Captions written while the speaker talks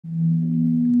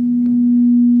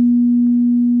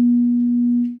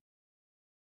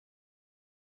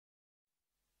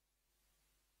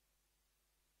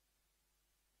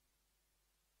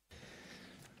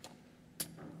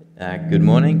Good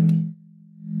morning.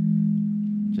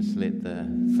 Just let the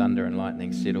thunder and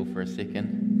lightning settle for a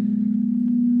second.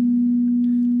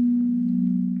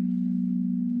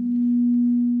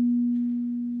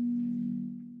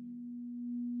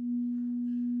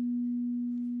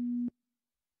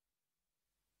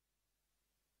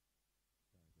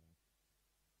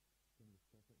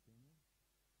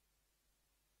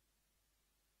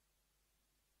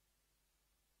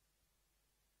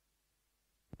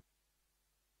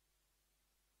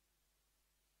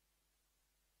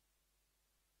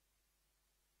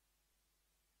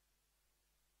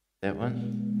 That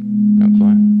one? Not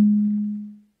quite.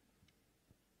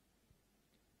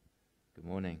 Good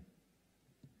morning.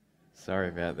 Sorry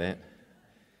about that.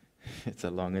 It's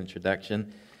a long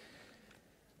introduction.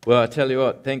 Well, I tell you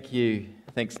what,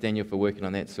 thanks Daniel for working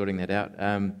on that, sorting that out.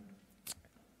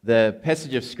 The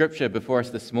passage of Scripture before us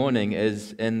this morning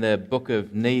is in the book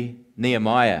of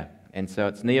Nehemiah. And so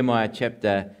it's Nehemiah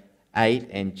chapter 8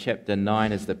 and chapter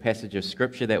 9 is the passage of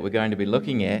Scripture that we're going to be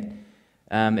looking at.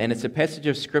 And it's a passage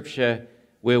of Scripture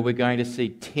where we're going to see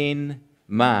 10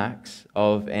 marks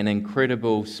of an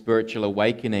incredible spiritual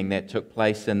awakening that took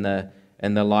place in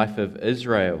the life of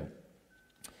Israel.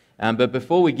 But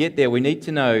before we get there, we need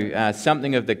to know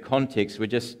something of the context. We're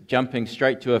just jumping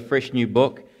straight to a fresh new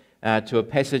book, to a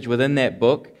passage within that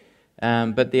book.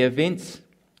 But the events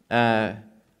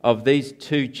of these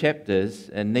two chapters,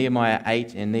 in Nehemiah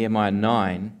 8 and Nehemiah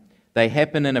 9, they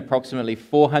happen in approximately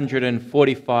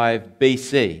 445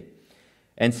 BC.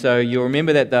 And so you'll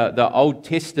remember that the Old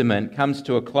Testament comes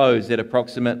to a close at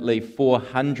approximately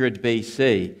 400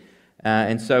 BC.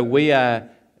 And so we are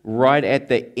right at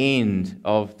the end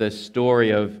of the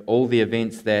story of all the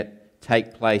events that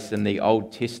take place in the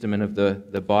Old Testament of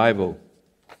the Bible.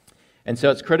 And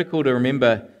so it's critical to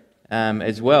remember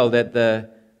as well that the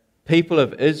people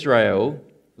of Israel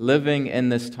living in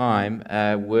this time,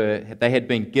 they had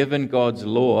been given God's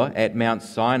law at Mount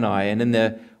Sinai. And in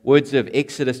the words of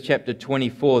Exodus chapter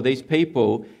 24, these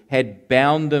people had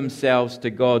bound themselves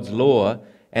to God's law,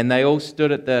 and they all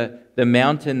stood at the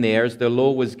mountain there as the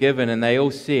law was given, and they all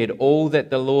said, "All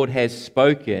that the Lord has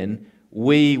spoken,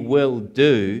 we will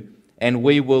do, and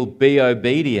we will be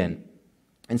obedient."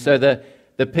 And so the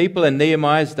people in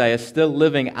Nehemiah's day are still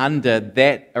living under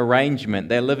that arrangement.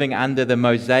 They're living under the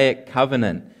Mosaic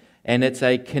covenant, and it's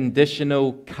a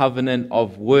conditional covenant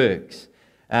of works.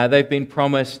 They've been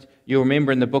promised, you'll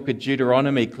remember in the book of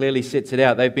Deuteronomy clearly sets it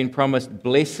out, they've been promised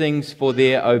blessings for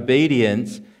their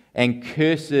obedience and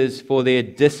curses for their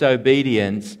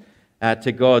disobedience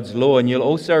to God's law. And you'll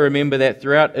also remember that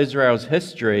throughout Israel's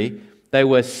history, they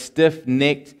were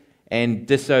stiff-necked and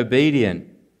disobedient.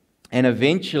 And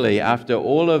eventually, after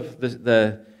all of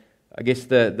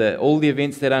all the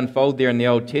events that unfold there in the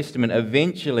Old Testament,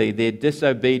 eventually their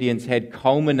disobedience had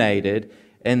culminated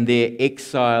in their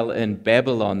exile in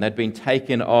Babylon. They'd been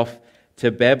taken off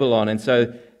to Babylon. And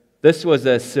so this was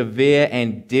a severe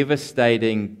and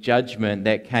devastating judgment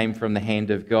that came from the hand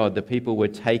of God. The people were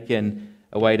taken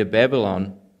away to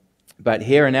Babylon. But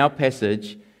here in our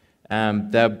passage,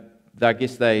 in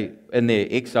their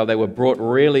exile, they were brought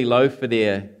really low for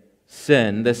their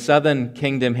sin. The southern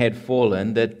kingdom had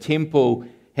fallen, the temple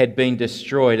had been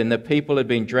destroyed, and the people had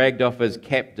been dragged off as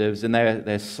captives, and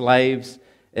they're slaves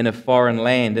in a foreign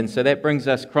land. And so that brings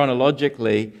us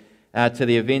chronologically to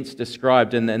the events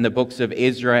described in the books of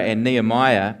Ezra and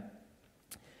Nehemiah.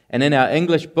 And in our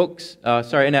English Bibles,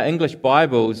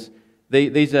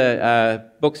 these are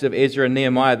books of Ezra and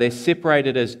Nehemiah. They're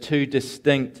separated as two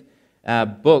distinct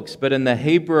books, but in the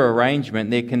Hebrew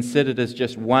arrangement, they're considered as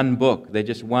just one book. They're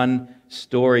just one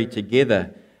story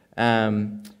together.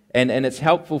 And it's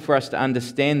helpful for us to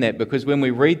understand that, because when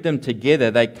we read them together,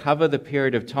 they cover the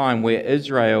period of time where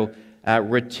Israel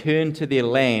returned to their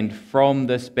land from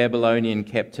this Babylonian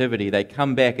captivity. They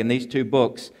come back, and these two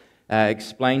books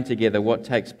explain together what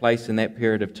takes place in that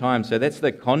period of time. So that's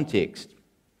the context.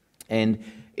 And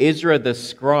Ezra the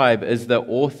scribe is the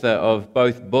author of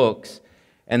both books,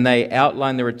 and they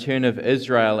outline the return of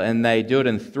Israel, and they do it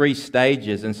in three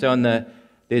stages. And so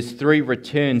there's three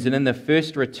returns. And in the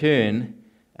first return,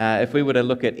 if we were to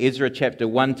look at Ezra chapter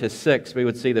 1 to 6, we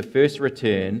would see the first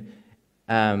return,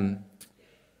 and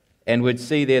we'd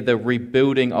see there the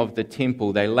rebuilding of the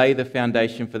temple. They lay the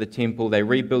foundation for the temple, they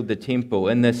rebuild the temple.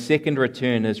 And the second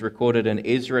return is recorded in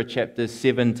Ezra chapters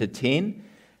 7 to 10,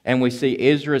 and we see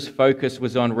Ezra's focus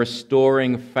was on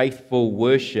restoring faithful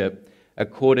worship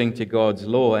according to God's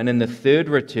law. And in the third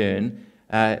return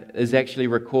is actually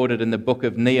recorded in the book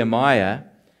of Nehemiah,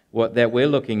 that we're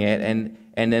looking at, and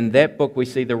in that book we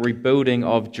see the rebuilding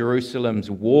of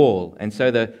Jerusalem's wall. And so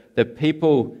the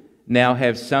people now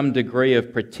have some degree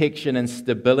of protection and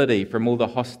stability from all the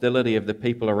hostility of the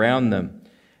people around them.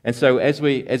 And so as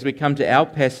we come to our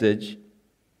passage,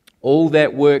 all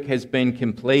that work has been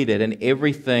completed and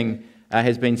everything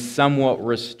has been somewhat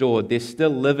restored. They're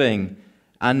still living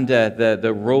under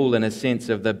the rule, in a sense,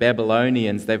 of the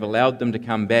Babylonians. They've allowed them to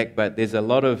come back, but there's a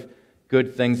lot of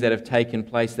good things that have taken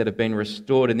place that have been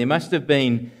restored. And there must have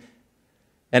been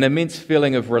an immense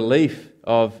feeling of relief,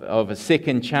 of a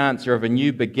second chance or of a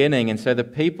new beginning. And so the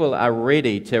people are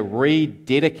ready to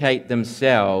rededicate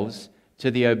themselves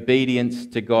to the obedience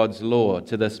to God's law,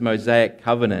 to this Mosaic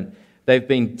covenant. They've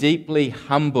been deeply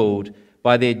humbled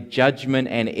by their judgment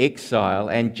and exile.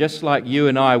 And just like you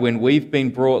and I, when we've been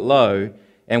brought low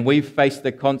and we've faced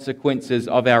the consequences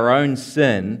of our own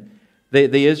sin,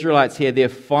 the Israelites here, they're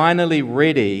finally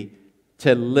ready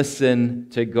to listen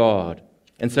to God.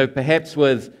 And so perhaps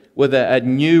with a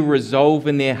new resolve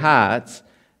in their hearts,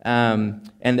 and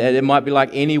it might be like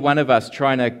any one of us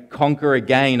trying to conquer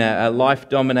again a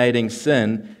life-dominating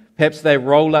sin, perhaps they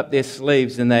roll up their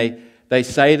sleeves and they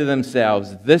say to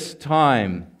themselves, this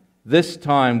time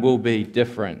will be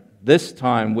different. This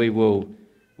time we'll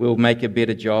make a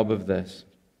better job of this.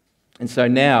 And so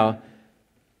now,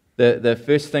 the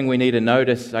first thing we need to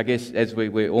notice, I guess, as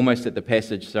we're almost at the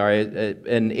passage,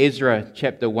 in Ezra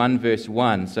chapter 1, verse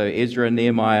 1, so Ezra and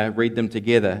Nehemiah, read them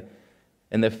together.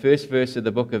 In the first verse of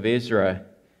the book of Ezra,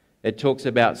 it talks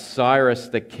about Cyrus,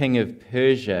 the king of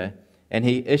Persia, and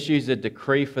he issues a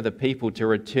decree for the people to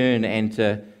return and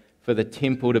for the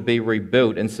temple to be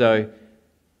rebuilt. And so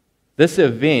this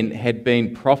event had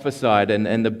been prophesied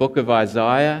in the book of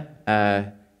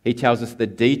Isaiah. He tells us the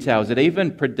details. It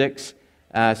even predicts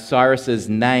Cyrus's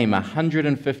name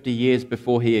 150 years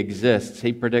before he exists.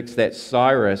 He predicts that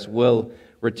Cyrus will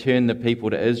return the people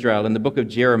to Israel. And the book of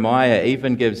Jeremiah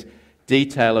even gives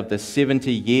detail of the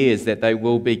 70 years that they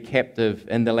will be captive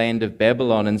in the land of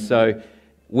Babylon. And so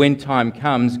when time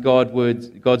comes, God's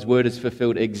word is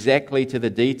fulfilled exactly to the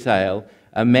detail.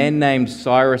 A man named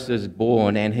Cyrus is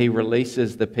born and he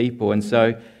releases the people. And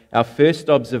so our first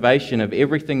observation of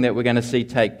everything that we're going to see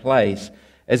take place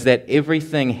is that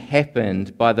everything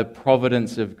happened by the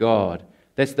providence of God.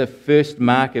 That's the first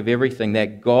mark of everything,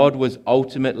 that God was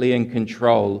ultimately in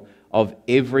control of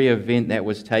every event that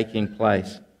was taking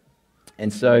place.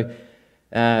 And so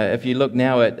if you look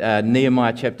now at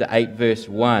Nehemiah chapter 8, verse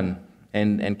 1,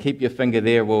 and keep your finger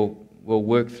there, we'll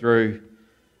work through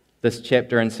this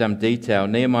chapter in some detail.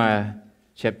 Nehemiah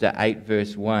chapter 8,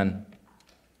 verse 1.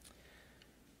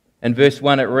 In verse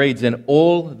 1 it reads, "And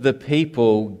all the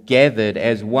people gathered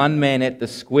as one man at the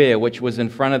square which was in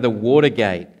front of the water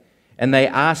gate, and they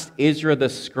asked Ezra the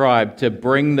scribe to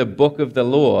bring the book of the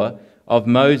law of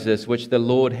Moses which the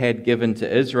Lord had given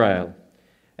to Israel."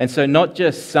 And so not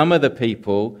just some of the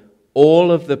people,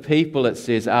 all of the people, it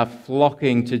says, are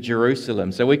flocking to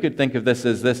Jerusalem. So we could think of this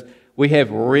as this: we have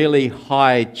really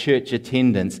high church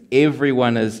attendance.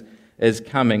 Everyone is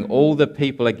coming. All the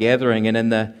people are gathering.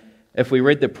 And if we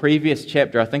read the previous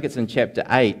chapter, I think it's in chapter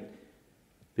 8,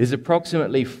 there's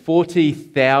approximately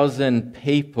 40,000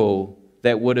 people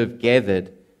that would have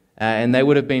gathered, and they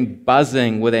would have been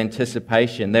buzzing with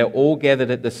anticipation. They're all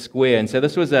gathered at the square. And so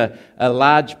this was a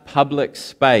large public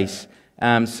space,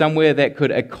 somewhere that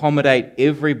could accommodate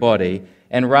everybody.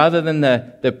 And rather than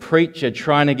the preacher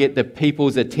trying to get the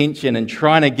people's attention and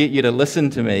trying to get you to listen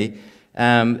to me,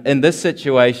 in this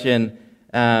situation,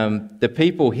 the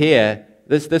people here,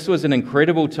 this was an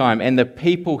incredible time, and the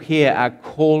people here are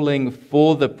calling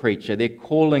for the preacher. They're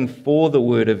calling for the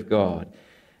word of God.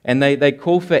 And they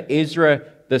call for Ezra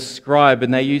the scribe,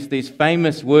 and they use these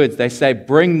famous words. They say,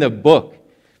 "Bring the book."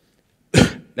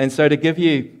 And so to give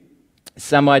you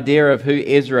some idea of who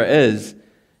Ezra is,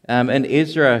 in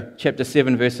Ezra chapter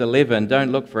 7, verse 11,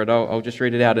 don't look for it, I'll just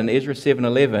read it out. In Ezra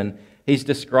 7:11, he's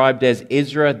described as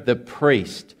Ezra the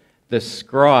priest, the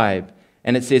scribe.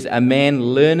 And it says, "A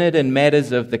man learned in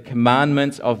matters of the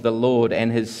commandments of the Lord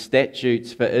and his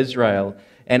statutes for Israel."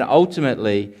 And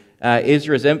ultimately,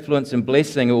 Ezra's influence and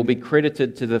blessing will be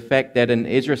credited to the fact that in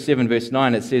Ezra 7 verse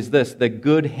 9 it says this: "The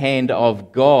good hand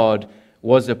of God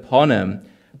was upon him."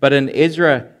 But in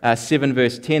Ezra 7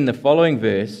 verse 10, the following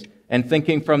verse, and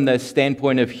thinking from the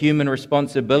standpoint of human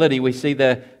responsibility, we see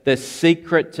the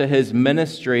secret to his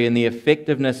ministry and the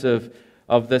effectiveness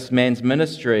of this man's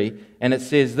ministry. And it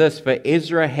says this: "For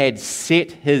Ezra had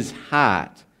set his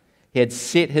heart," he had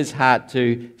set his heart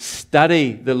to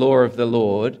study the law of the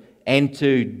Lord and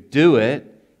to do it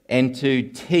and to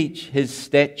teach his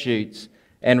statutes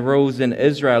and rules in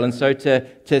Israel. And so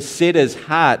to set his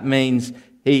heart means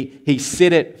he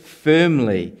set it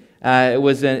firmly.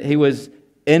 He was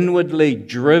inwardly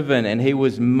driven and he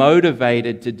was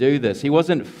motivated to do this. He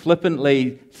wasn't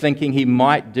flippantly thinking he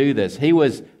might do this. He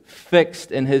was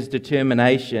fixed in his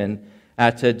determination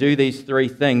to do these three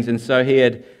things. And so he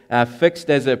had fixed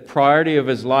as a priority of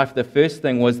his life, the first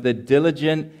thing was the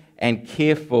diligent and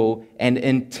careful and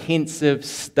intensive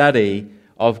study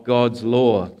of God's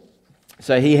law.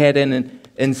 So he had an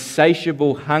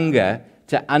insatiable hunger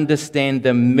to understand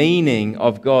the meaning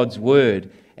of God's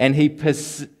word. And he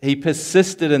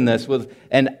persisted in this with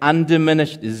an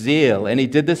undiminished zeal. And he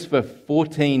did this for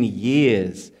 14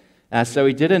 years. So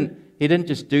he didn't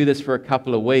just do this for a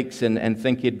couple of weeks and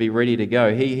think he'd be ready to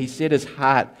go. He set his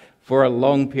heart for a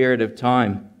long period of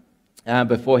time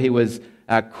before he was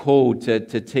called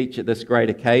to teach at this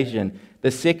great occasion.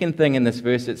 The second thing in this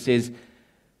verse, it says,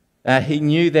 he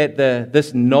knew that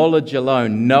this knowledge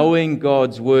alone, knowing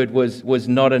God's word, was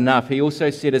not enough. He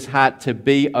also set his heart to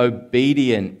be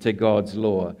obedient to God's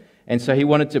law. And so he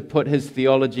wanted to put his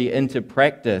theology into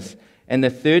practice. And the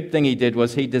third thing he did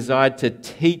was he desired to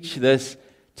teach this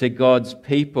to God's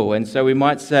people. And so we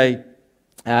might say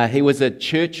he was a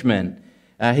churchman.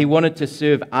 He wanted to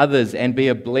serve others and be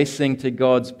a blessing to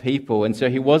God's people. And so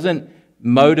he wasn't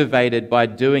motivated by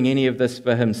doing any of this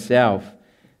for himself.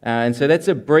 And so that's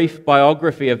a brief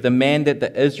biography of the man that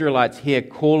the Israelites here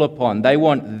call upon. They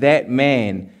want that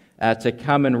man to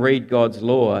come and read God's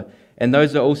law. And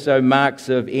those are also marks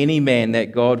of any man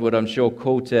that God would, I'm sure,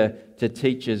 call to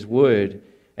teach his word.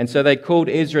 And so they called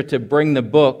Ezra to bring the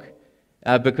book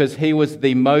because he was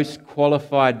the most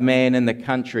qualified man in the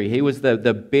country. He was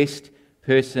the best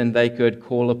person they could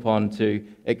call upon to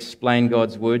explain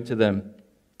God's word to them.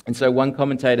 And so one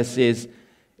commentator says,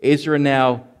 Ezra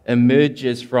now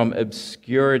emerges from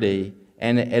obscurity,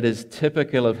 and it is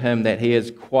typical of him that he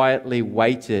has quietly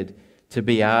waited to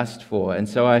be asked for. And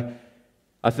so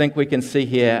I think we can see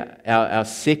here our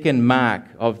second mark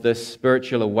of this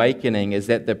spiritual awakening is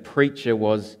that the preacher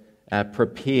was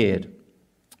prepared.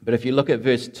 But if you look at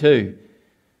verse 2,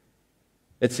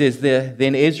 it says there,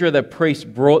 then Ezra the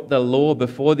priest brought the law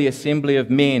before the assembly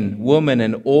of men, women,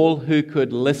 and all who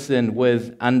could listen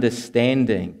with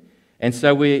understanding. And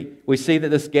so we see that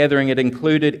this gathering, it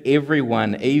included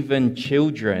everyone, even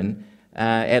children,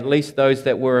 at least those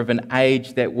that were of an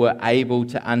age that were able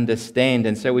to understand.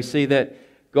 And so we see that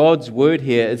God's word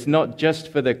here is not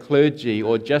just for the clergy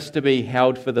or just to be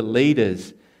held for the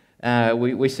leaders.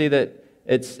 We see that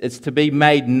it's to be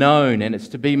made known and it's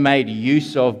to be made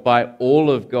use of by all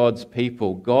of God's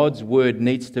people. God's word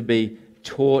needs to be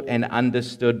taught and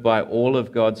understood by all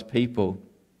of God's people.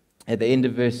 At the end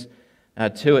of verse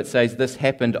 2, it says, this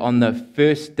happened on the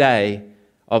first day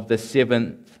of the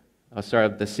seventh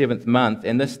month.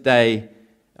 And this day,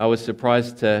 I was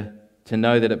surprised to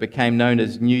know that it became known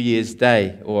as New Year's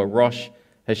Day, or Rosh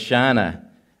Hashanah,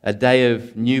 a day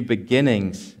of new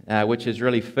beginnings, which is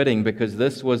really fitting because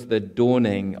this was the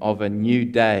dawning of a new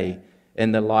day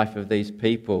in the life of these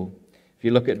people. If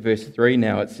you look at verse 3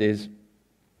 now, it says,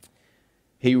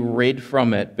 he read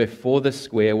from it before the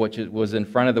square, which was in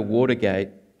front of the water gate,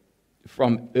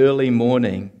 from early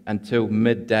morning until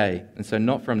midday. And so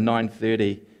not from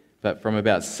 9:30, but from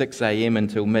about 6 a.m.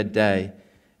 until midday,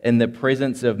 in the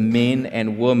presence of men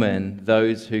and women,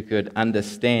 those who could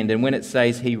understand. And when it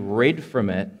says he read from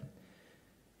it,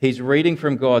 he's reading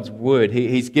from God's word.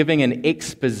 He's giving an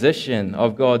exposition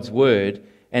of God's word,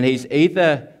 and he's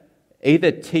either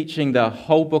teaching the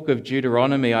whole book of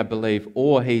Deuteronomy, I believe,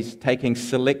 or he's taking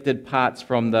selected parts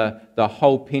from the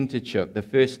whole Pentateuch, the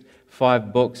first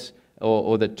 5 books,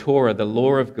 or the Torah, the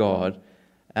law of God.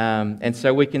 And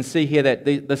so we can see here that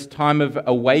this time of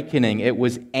awakening, it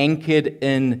was anchored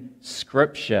in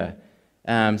Scripture.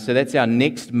 So that's our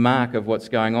next mark of what's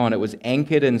going on. It was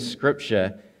anchored in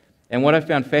Scripture. And what I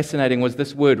found fascinating was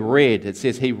this word read. It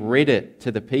says he read it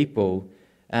to the people.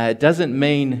 It doesn't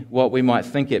mean what we might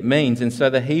think it means. And so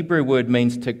the Hebrew word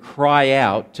means to cry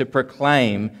out, to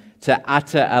proclaim, to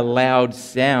utter a loud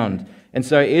sound. And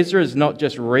so Ezra is not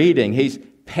just reading, he's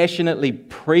passionately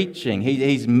preaching.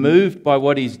 He's moved by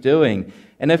what he's doing.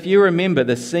 And if you remember,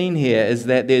 the scene here is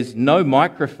that there's no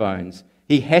microphones.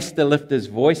 He has to lift his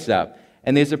voice up.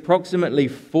 And there's approximately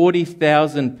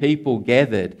 40,000 people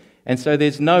gathered. And so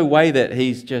there's no way that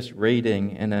he's just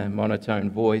reading in a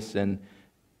monotone voice and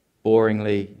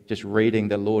boringly just reading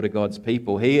the law to God's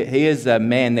people. He is a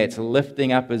man that's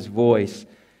lifting up his voice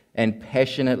and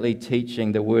passionately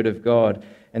teaching the Word of God.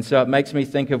 And so it makes me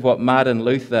think of what Martin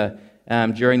Luther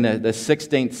during the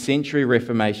 16th century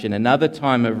Reformation, another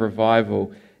time of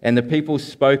revival, and the people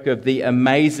spoke of the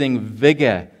amazing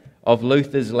vigor of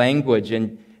Luther's language,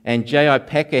 and And J.I.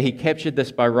 Packer, he captured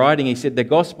this by writing, he said, "The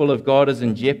gospel of God is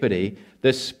in jeopardy.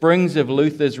 The springs of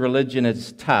Luther's religion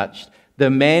is touched. The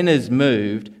man is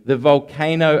moved. The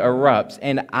volcano erupts,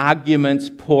 and arguments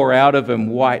pour out of him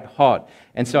white hot."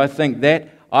 And so I think that,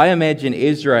 I imagine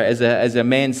Ezra as a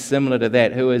man similar to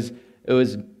that, who is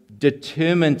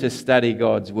determined to study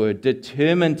God's word,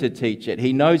 determined to teach it.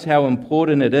 He knows how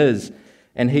important it is,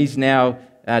 and he's now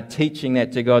teaching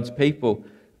that to God's people.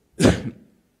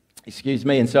 Excuse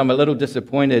me. And so I'm a little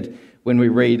disappointed when we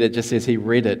read, it just says he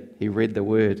read it. He read the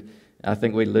word. I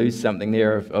think we lose something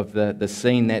there of the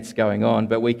scene that's going on.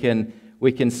 But we can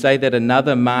say that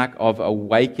another mark of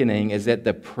awakening is that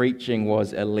the preaching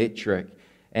was electric.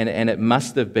 And it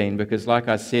must have been, because like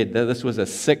I said, this was a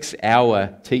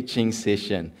 6-hour teaching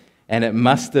session. And it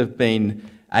must have been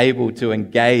able to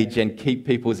engage and keep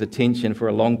people's attention for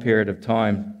a long period of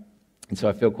time. And so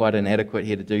I feel quite inadequate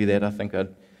here to do that. I think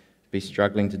I'd be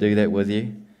struggling to do that with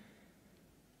you.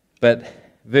 But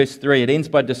verse 3, it ends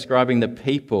by describing the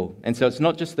people. And so it's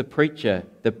not just the preacher,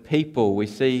 the people. We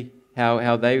see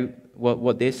how they,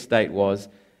 what their state was.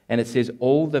 And it says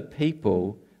all the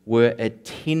people were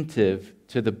attentive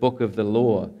to the book of the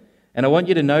law. And I want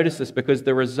you to notice this, because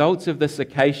the results of this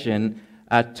occasion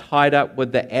are tied up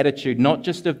with the attitude, not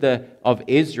just of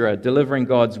Ezra delivering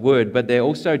God's word, but they're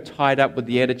also tied up with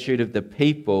the attitude of the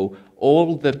people.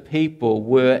 All the people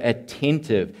were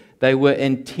attentive. They were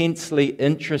intensely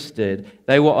interested.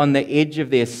 They were on the edge of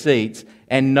their seats,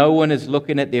 and no one is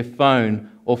looking at their phone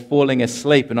or falling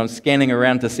asleep. And I'm scanning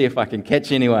around to see if I can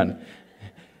catch anyone.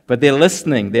 But they're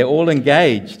listening. They're all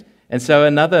engaged. And so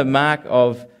another mark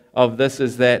of this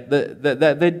is that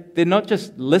they're not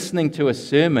just listening to a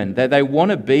sermon, that they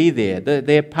want to be there.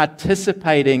 They're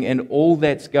participating in all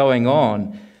that's going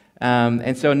on.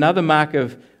 And so another mark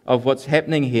of what's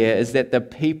happening here is that the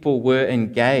people were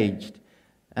engaged.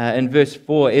 In verse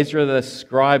 4, Ezra the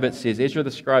scribe, it says, Ezra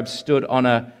the scribe stood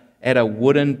at a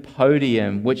wooden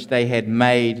podium which they had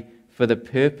made for the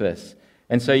purpose.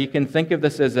 And so you can think of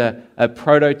this as a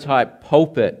prototype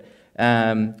pulpit.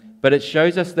 But it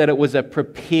shows us that it was a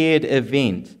prepared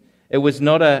event. It was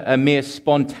not a mere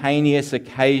spontaneous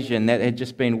occasion that had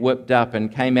just been whipped up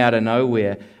and came out of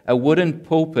nowhere. A wooden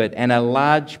pulpit and a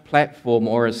large platform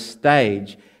or a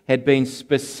stage had been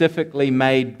specifically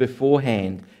made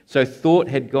beforehand. So thought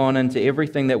had gone into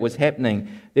everything that was happening.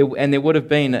 And there would have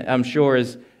been, I'm sure,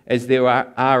 as there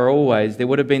are always, there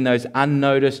would have been those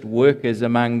unnoticed workers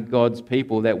among God's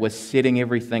people that were setting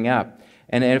everything up.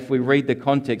 And if we read the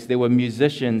context, there were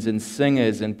musicians and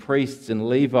singers and priests and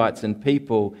Levites and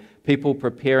people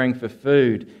preparing for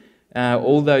food.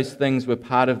 All those things were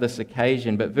part of this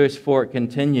occasion. But verse 4, it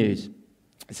continues.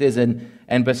 It says,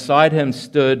 and beside him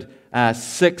stood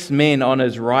 6 men on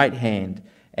his right hand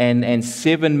and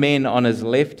 7 men on his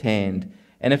left hand.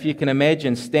 And if you can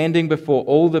imagine, standing before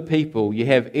all the people, you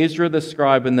have Ezra the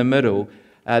scribe in the middle.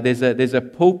 There's a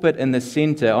pulpit in the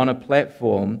center on a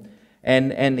platform.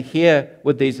 And here,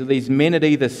 with these men at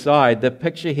either side, the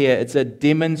picture here, it's a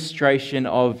demonstration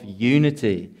of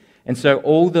unity. And so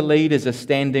all the leaders are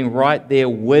standing right there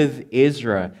with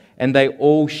Ezra, and they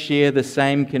all share the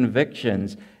same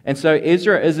convictions. And so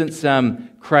Ezra isn't some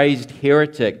crazed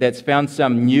heretic that's found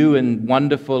some new and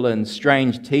wonderful and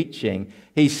strange teaching.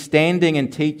 He's standing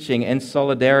and teaching in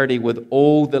solidarity with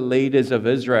all the leaders of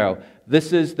Israel.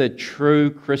 This is the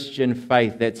true Christian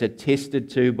faith that's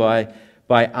attested to by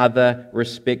other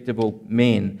respectable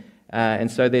men.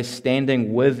 And so they're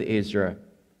standing with Ezra.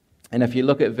 And if you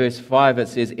look at verse 5, it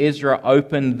says, Ezra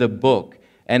opened the book.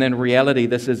 And in reality,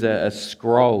 this is a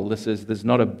scroll. There's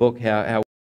not a book how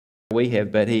we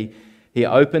have, but he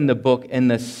opened the book in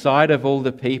the sight of all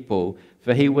the people,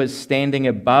 for he was standing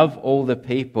above all the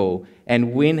people.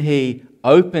 And when he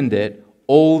opened it,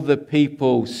 all the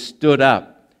people stood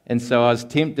up. And so I was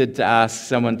tempted to ask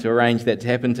someone to arrange that to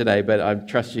happen today, but I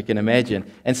trust you can imagine.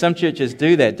 And some churches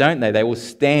do that, don't they? They will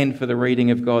stand for the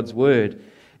reading of God's word.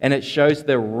 And it shows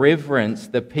the reverence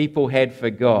the people had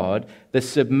for God, the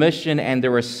submission and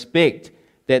the respect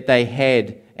that they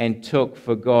had and took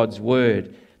for God's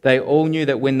word. They all knew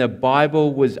that when the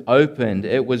Bible was opened,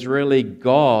 it was really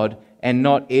God and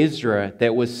not Ezra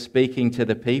that was speaking to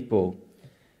the people.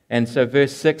 And so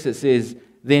verse 6, it says,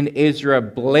 then Ezra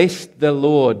blessed the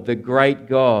Lord, the great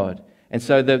God. And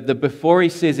so before he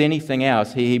says anything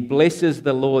else, he blesses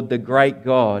the Lord, the great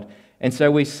God. And so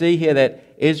we see here that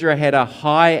Ezra had a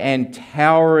high and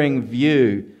towering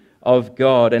view of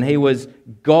God, and he was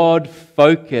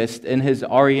God-focused in his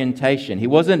orientation. He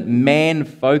wasn't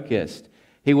man-focused.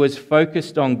 He was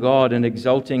focused on God and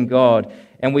exalting God.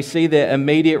 And we see the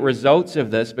immediate results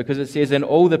of this because it says, and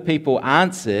all the people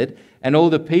answered, and all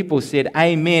the people said,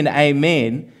 Amen,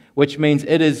 Amen, which means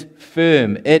it is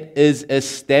firm, it is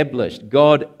established.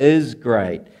 God is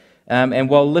great. And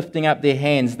while lifting up their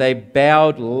hands, they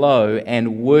bowed low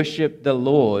and worshipped the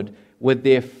Lord with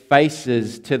their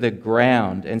faces to the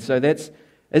ground. And so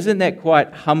isn't that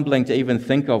quite humbling to even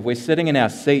think of? We're sitting in our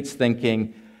seats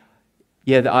thinking,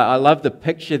 yeah, I love the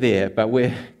picture there, but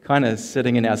we're kind of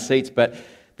sitting in our seats. But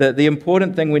the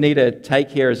important thing we need to take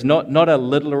here is not a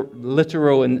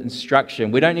literal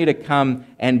instruction. We don't need to come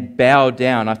and bow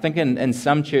down. I think in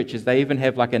some churches they even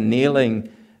have like a kneeling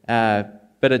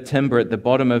bit of timber at the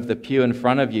bottom of the pew in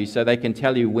front of you so they can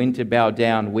tell you when to bow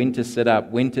down, when to sit up,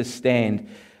 when to stand.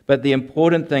 But the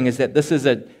important thing is that this is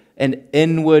an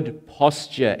inward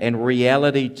posture and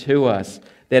reality to us,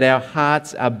 that our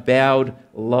hearts are bowed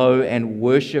low and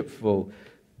worshipful.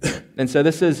 And so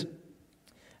this is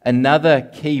another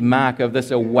key mark of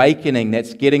this awakening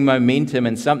that's getting momentum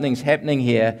and something's happening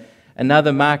here.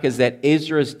 Another mark is that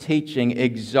Ezra's teaching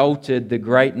exalted the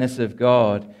greatness of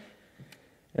God.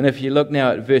 And if you look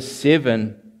now at verse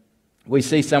 7, we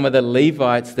see some of the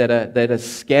Levites that are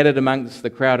scattered amongst the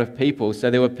crowd of people. So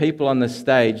there were people on the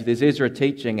stage, there's Ezra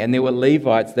teaching, and there were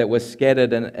Levites that were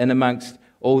scattered in amongst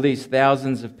all these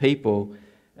thousands of people.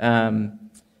 And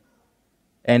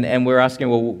we're asking,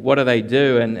 well, what do they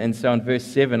do? And so in verse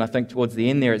 7, I think towards the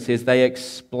end there, it says, they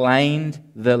explained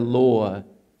the law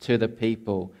to the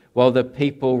people while the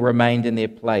people remained in their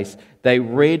place. They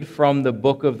read from the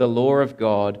book of the law of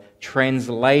God,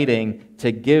 translating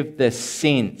to give the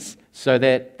sense so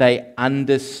that they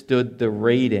understood the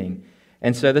reading.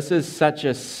 And so this is such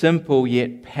a simple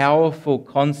yet powerful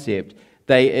concept.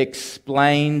 They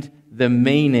explained the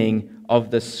meaning of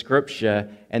the Scripture,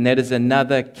 and that is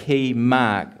another key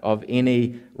mark of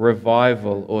any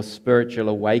revival or spiritual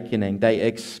awakening. They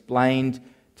explained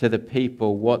to the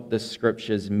people what the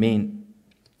Scriptures meant.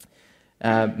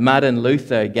 Martin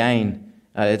Luther, again,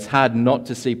 it's hard not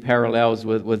to see parallels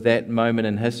with that moment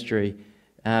in history,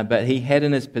 but he had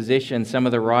in his possession some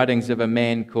of the writings of a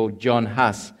man called John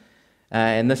Huss,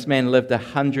 and this man lived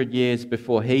 100 years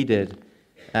before he did.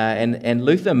 And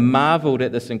Luther marveled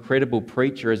at this incredible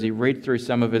preacher as he read through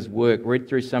some of his work, read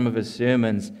through some of his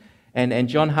sermons. And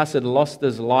John Huss had lost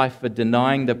his life for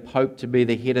denying the Pope to be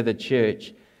the head of the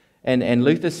church. And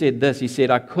Luther said this, he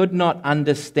said, I could not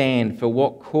understand for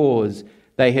what cause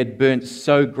they had burnt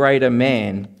so great a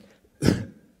man.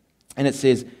 And it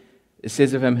says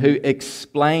of him, who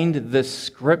explained the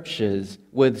Scriptures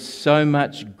with so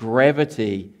much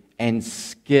gravity and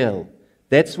skill.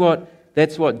 That's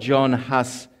what John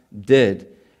Huss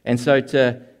did. And so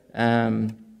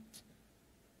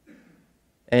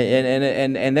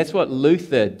and that's what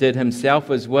Luther did himself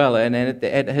as well. And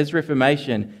at his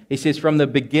Reformation, he says, from the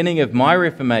beginning of my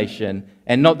Reformation,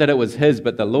 and not that it was his,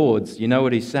 but the Lord's, you know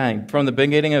what he's saying. From the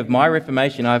beginning of my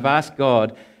Reformation, I've asked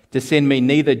God to send me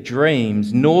neither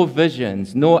dreams, nor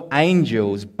visions, nor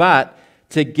angels, but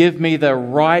to give me the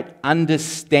right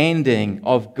understanding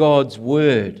of God's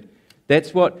Word.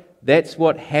 That's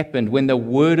what happened when the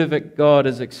Word of God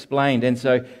is explained. And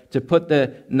so to put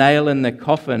the nail in the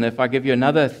coffin, if I give you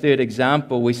another third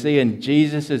example, we see in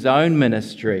Jesus' own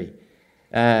ministry,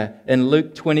 in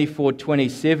Luke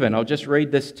 24:27, I'll just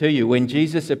read this to you. When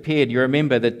Jesus appeared, you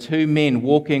remember the two men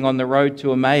walking on the road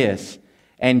to Emmaus,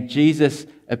 and Jesus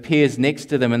appears next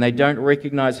to them, and they don't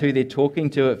recognize who they're talking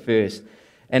to at first.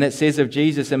 And it says of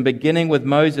Jesus, and beginning with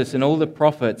Moses and all the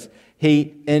prophets,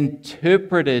 he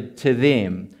interpreted to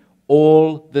them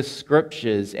all the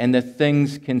Scriptures and the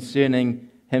things concerning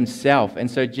himself.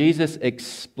 And so Jesus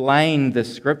explained the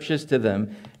Scriptures to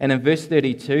them. And in verse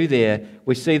 32 there,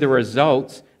 we see the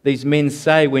results. These men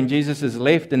say, when Jesus is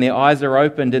left and their eyes are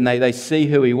opened and they see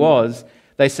who he was,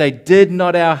 they say, did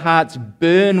not our hearts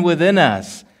burn within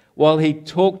us while he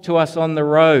talked to us on the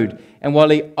road and while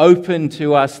he opened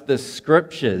to us the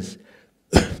Scriptures?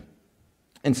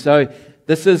 And so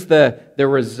this is the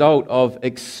result of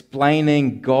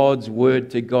explaining God's Word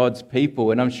to God's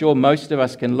people. And I'm sure most of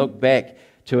us can look back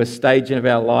to a stage of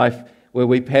our life where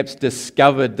we perhaps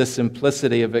discovered the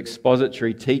simplicity of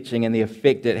expository teaching and the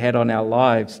effect it had on our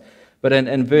lives. But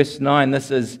in verse 9,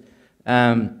 this is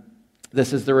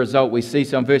the result we see.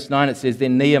 So in verse 9 it says,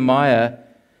 then Nehemiah,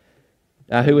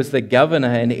 who was the governor,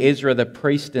 and Ezra the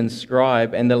priest and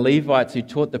scribe, and the Levites who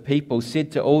taught the people,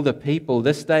 said to all the people,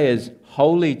 this day is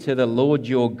holy to the Lord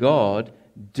your God.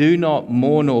 Do not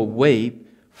mourn or weep,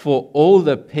 for all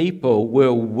the people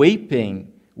were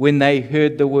weeping when they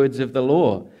heard the words of the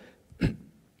law.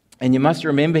 And you must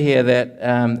remember here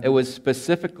that it was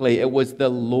the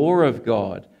law of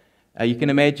God You can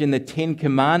imagine the 10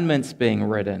 Commandments being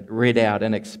read out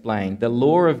and explained, the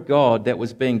law of God that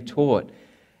was being taught.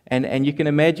 And you can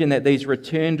imagine that these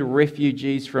returned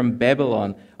refugees from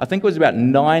Babylon, I think it was about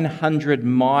 900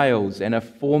 miles and a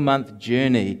 4-month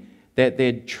journey that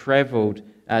they'd traveled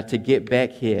to get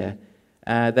back here.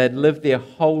 They'd lived their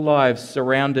whole lives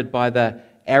surrounded by the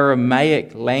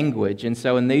Aramaic language. And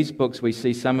so in these books we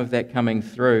see some of that coming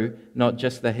through, not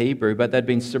just the Hebrew, but they'd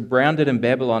been surrounded in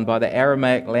Babylon by the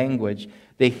Aramaic language.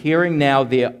 They're hearing now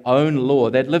their own law.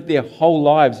 They'd lived their whole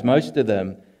lives, most of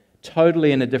them,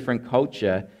 totally in a different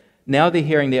culture. Now they're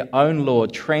hearing their own law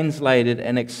translated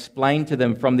and explained to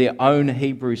them from their own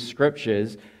Hebrew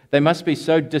scriptures. They must be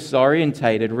so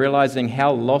disorientated, realizing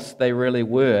how lost they really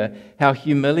were, how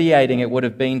humiliating it would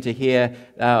have been to hear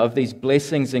of these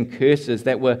blessings and curses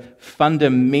that were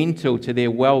fundamental to their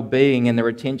well-being and the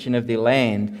retention of their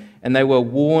land. And they were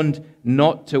warned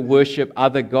not to worship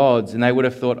other gods, and they would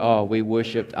have thought, oh, we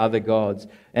worshipped other gods.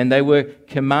 And they were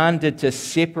commanded to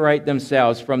separate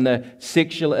themselves from the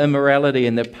sexual immorality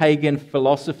and the pagan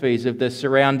philosophies of the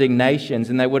surrounding nations,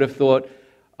 and they would have thought,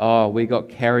 oh, we got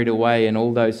carried away and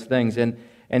all those things.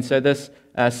 And so this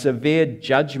severe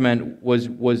judgment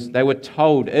was, they were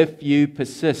told, if you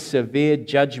persist, severe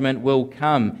judgment will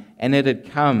come. And it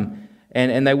had come.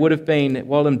 And they would have been,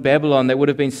 while in Babylon, they would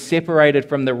have been separated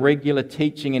from the regular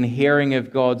teaching and hearing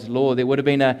of God's law. There would have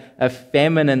been a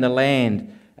famine in the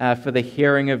land for the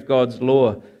hearing of God's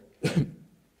law.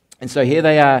 And so here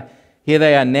they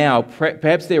are now.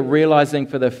 Perhaps they're realizing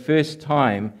for the first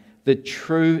time the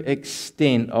true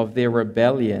extent of their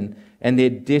rebellion and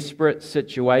their desperate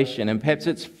situation. And perhaps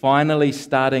it's finally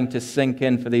starting to sink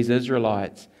in for these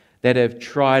Israelites that have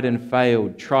tried and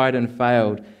failed.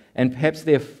 And perhaps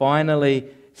they're finally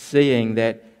seeing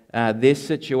that their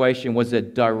situation was a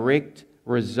direct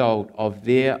result of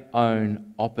their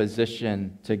own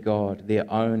opposition to God, their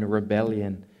own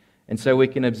rebellion. And so we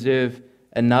can observe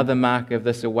another mark of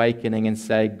this awakening and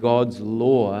say God's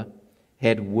law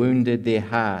had wounded their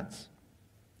hearts.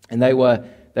 And they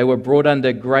were brought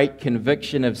under great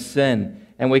conviction of sin.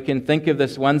 And we can think of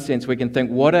this one sense, we can think,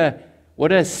 what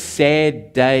a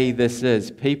sad day this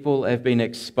is. People have been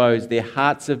exposed. Their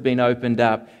hearts have been opened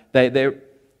up. They're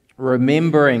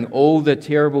remembering all the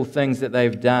terrible things that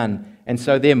they've done. And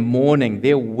so they're mourning,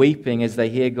 they're weeping as they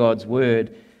hear God's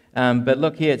word. But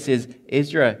look here, it says,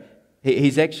 Ezra,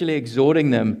 he's actually exhorting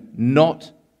them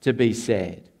not to be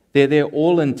sad. They're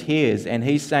all in tears, and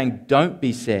he's saying, don't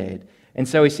be sad. And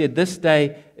so he said, this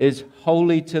day is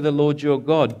holy to the Lord your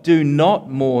God. Do not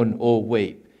mourn or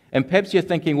weep. And perhaps you're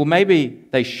thinking, well, maybe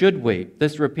they should weep.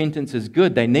 This repentance is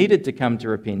good. They needed to come to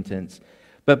repentance.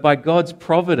 But by God's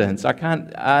providence, I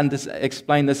can't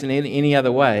explain this in any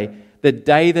other way, the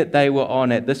day that they were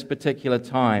on at this particular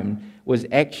time was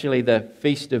actually the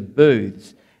Feast of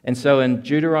Booths. And so in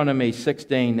Deuteronomy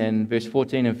 16 and verse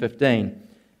 14 and 15,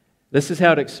 this is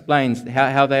how it explains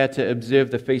how they are to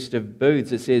observe the Feast of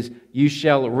Booths. It says, you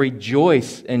shall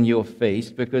rejoice in your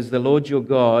feast because the Lord your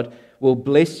God will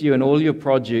bless you in all your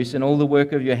produce and all the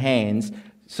work of your hands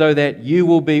so that you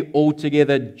will be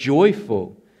altogether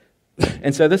joyful.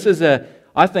 And so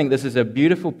I think this is a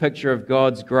beautiful picture of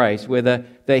God's grace where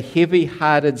the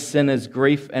heavy-hearted sinner's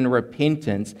grief and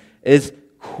repentance is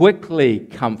quickly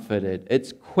comforted.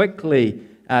 It's quickly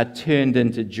turned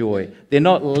into joy. They're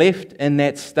not left in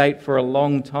that state for a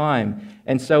long time.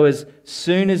 And so as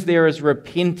soon as there is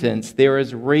repentance, there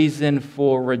is reason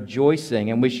for rejoicing.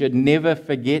 And we should never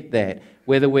forget that,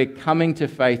 whether we're coming to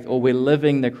faith or we're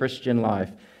living the Christian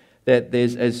life, that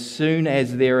as soon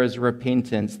as there is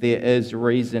repentance, there is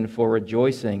reason for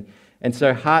rejoicing. And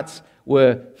so hearts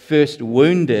were first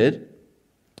wounded,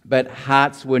 but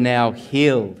hearts were now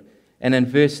healed. And in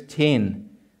verse 10,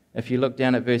 if you look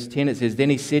down at verse 10, it says, then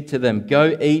he said to them,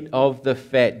 go eat of the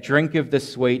fat, drink of the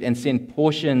sweet, and send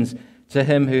portions to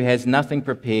him who has nothing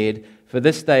prepared, for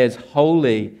this day is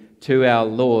holy to our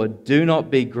Lord. Do not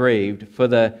be grieved, for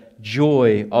the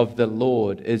joy of the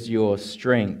Lord is your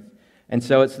strength. And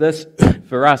so it's this,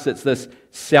 for us, it's this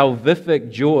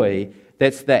salvific joy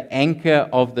that's the anchor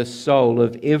of the soul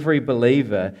of every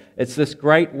believer. It's this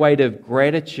great weight of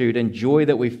gratitude and joy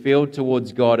that we feel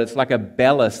towards God. It's like a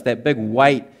ballast, that big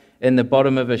weight in the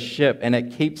bottom of a ship, and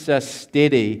it keeps us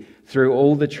steady through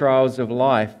all the trials of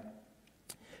life.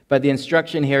 But the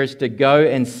instruction here is to go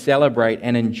and celebrate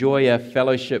and enjoy a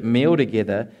fellowship meal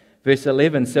together. Verse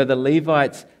 11, so the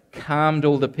Levites calmed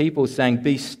all the people, saying,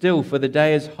 be still, for the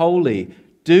day is holy.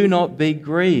 Do not be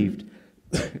grieved.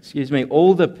 Excuse me.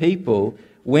 All the people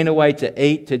went away to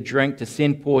eat, to drink, to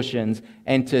send portions,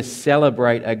 and to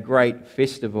celebrate a great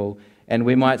festival. And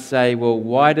we might say, well,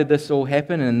 why did this all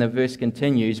happen? And the verse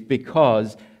continues,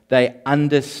 because they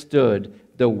understood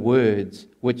the words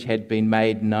which had been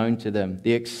made known to them.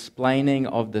 The explaining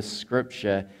of the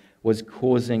Scripture was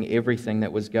causing everything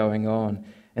that was going on.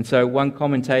 And so one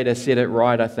commentator said it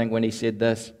right, I think, when he said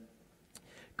this: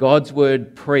 God's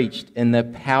word preached in the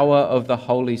power of the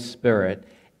Holy Spirit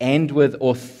and with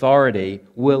authority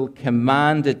will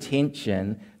command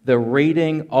attention. The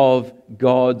reading of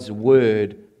God's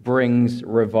word brings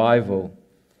revival.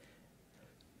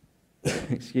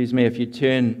 Excuse me, if you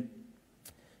turn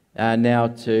now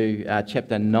to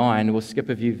chapter 9, we'll skip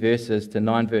a few verses to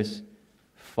 9 verse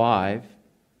 5.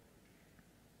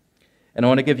 And I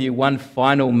want to give you one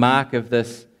final mark of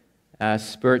this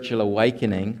spiritual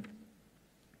awakening.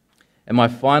 And my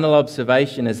final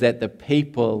observation is that the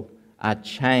people are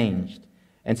changed.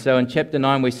 And so in chapter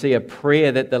 9 we see a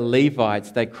prayer that the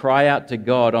Levites, they cry out to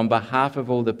God on behalf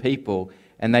of all the people,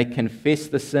 and they confess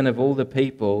the sin of all the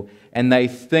people, and they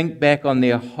think back on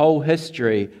their whole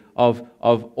history of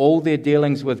all their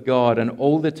dealings with God and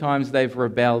all the times they've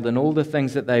rebelled and all the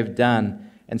things that they've done.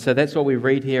 And so that's what we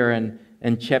read here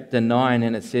in chapter 9,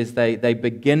 and it says they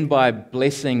begin by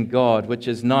blessing God, which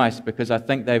is nice because I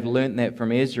think they've learnt that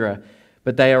from Ezra.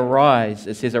 But they arise,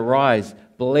 it says, arise,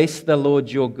 bless the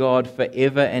Lord your God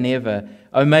forever and ever.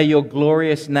 Oh, may your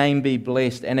glorious name be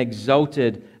blessed and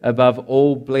exalted above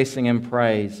all blessing and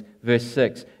praise. Verse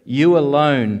 6, you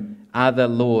alone are the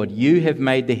Lord. You have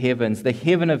made the heavens, the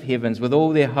heaven of heavens with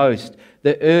all their host,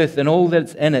 the earth and all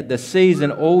that's in it, the seas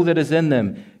and all that is in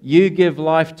them. You give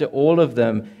life to all of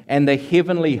them, and the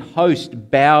heavenly host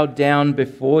bow down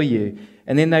before you.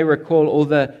 And then they recall all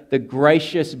the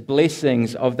gracious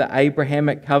blessings of the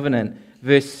Abrahamic covenant.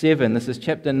 Verse 7, this is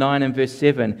chapter 9 and verse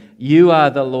 7. You are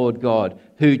the Lord God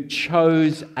who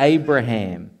chose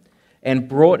Abraham and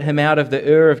brought him out of the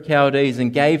Ur of Chaldees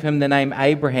and gave him the name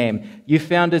Abraham. You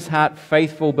found his heart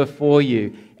faithful before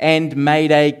you and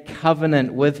made a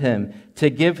covenant with him to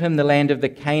give him the land of the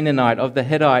Canaanite, of the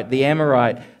Hittite, the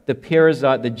Amorite, the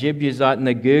Perizzite, the Jebusite, and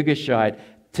the Girgashite,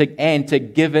 and to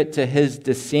give it to his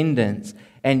descendants.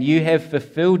 And you have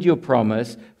fulfilled your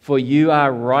promise, for you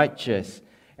are righteous.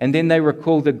 And then they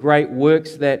recall the great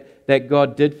works that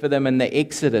God did for them in the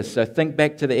Exodus. So think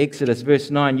back to the Exodus,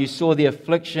 verse 9. You saw the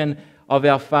affliction of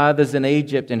our fathers in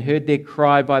Egypt and heard their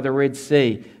cry by the Red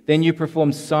Sea. Then you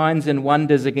performed signs and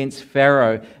wonders against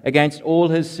Pharaoh, against all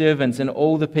his servants and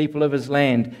all the people of his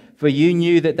land. For you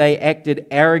knew that they acted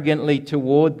arrogantly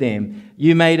toward them.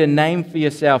 You made a name for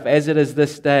yourself as it is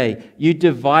this day. You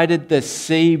divided the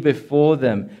sea before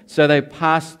them, so they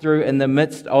passed through in the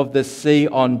midst of the sea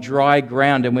on dry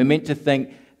ground. And we're meant to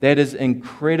think that is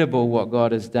incredible what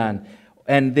God has done.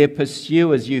 And their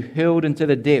pursuers you hurled into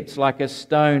the depths like a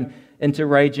stone into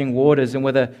raging waters, and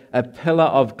with a pillar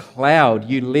of cloud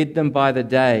you led them by the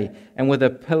day, and with a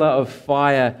pillar of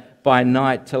fire by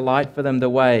night to light for them the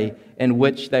way in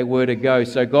which they were to go.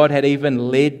 So God had even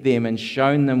led them and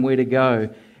shown them where to go.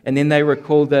 And then they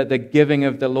recall the giving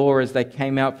of the law as they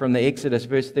came out from the Exodus,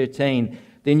 verse 13.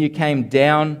 Then you came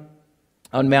down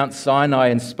on Mount Sinai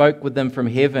and spoke with them from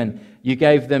heaven. You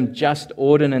gave them just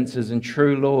ordinances and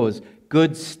true laws,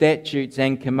 good statutes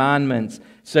and commandments.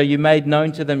 So you made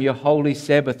known to them your holy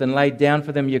Sabbath and laid down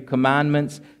for them your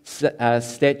commandments,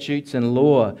 statutes and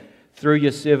law. Through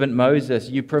your servant Moses,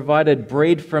 you provided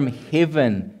bread from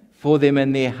heaven for them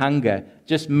in their hunger.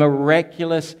 Just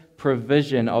miraculous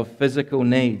provision of physical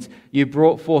needs. You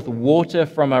brought forth water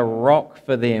from a rock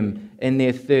for them in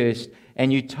their thirst,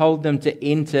 and you told them to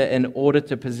enter in order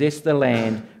to possess the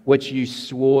land which you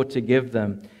swore to give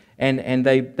them. And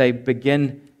they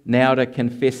begin now to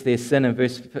confess their sin in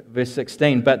verse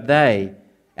 16. But they,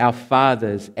 our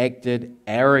fathers, acted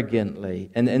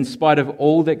arrogantly. And in spite of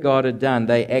all that God had done,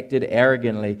 they acted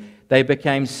arrogantly. They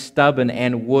became stubborn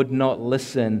and would not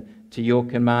listen to your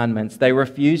commandments. They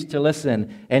refused to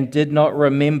listen and did not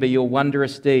remember your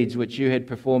wondrous deeds which you had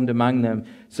performed among them.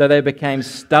 So they became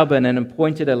stubborn and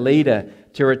appointed a leader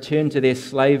to return to their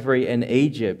slavery in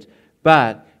Egypt.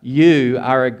 But you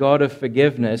are a God of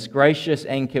forgiveness, gracious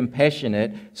and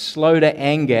compassionate, slow to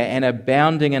anger and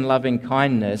abounding in loving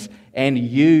kindness, and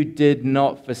you did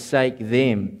not forsake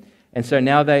them. And so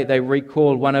now they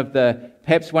recall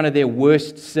perhaps one of their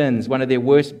worst sins, one of their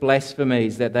worst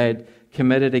blasphemies that they had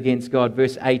committed against God.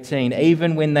 Verse 18,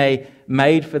 even when they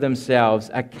made for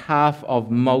themselves a calf of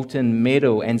molten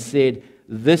metal and said,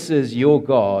 this is your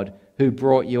God who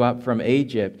brought you up from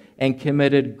Egypt, and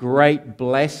committed great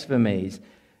blasphemies.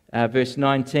 Verse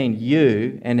 19,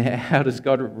 you, and how does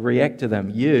God react to them?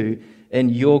 You, in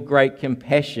your great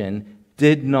compassion,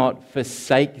 did not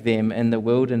forsake them in the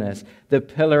wilderness. The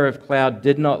pillar of cloud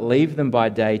did not leave them by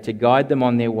day to guide them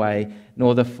on their way,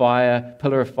 nor the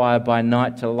pillar of fire by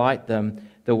night to light them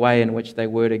the way in which they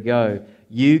were to go.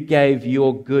 You gave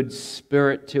your good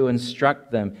spirit to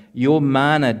instruct them. Your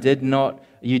manna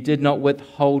you did not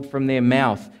withhold from their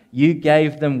mouth. You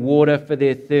gave them water for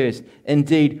their thirst.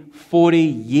 Indeed, 40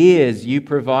 years you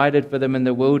provided for them in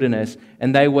the wilderness,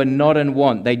 and they were not in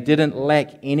want. They didn't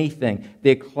lack anything.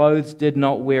 Their clothes did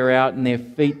not wear out, and their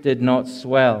feet did not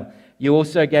swell. You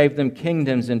also gave them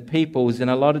kingdoms and peoples, and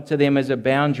allotted to them as a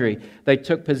boundary. They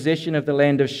took possession of the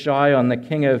land of Shion, the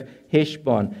king of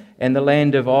Heshbon, and the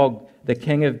land of Og, the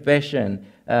king of Bashan.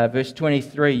 Verse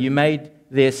 23, you made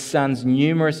their sons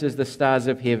numerous as the stars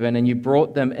of heaven, and you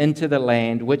brought them into the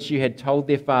land which you had told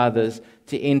their fathers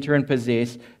to enter and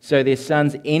possess. So their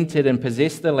sons entered and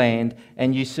possessed the land,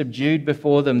 and you subdued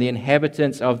before them the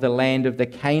inhabitants of the land of the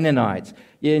Canaanites.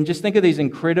 Yeah, and just think of these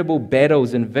incredible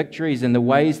battles and victories and the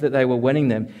ways that they were winning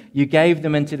them. You gave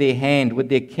them into their hand with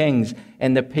their kings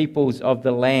and the peoples of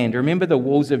the land. Remember the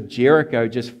walls of Jericho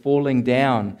just falling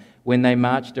down when they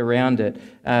marched around it.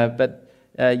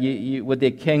 With their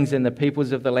kings and the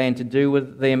peoples of the land to do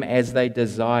with them as they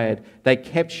desired. They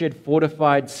captured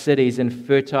fortified cities and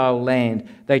fertile land.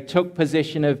 They took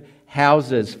possession of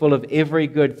houses full of every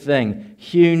good thing,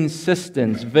 hewn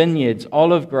cisterns, vineyards,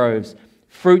 olive groves,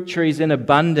 fruit trees in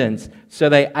abundance. So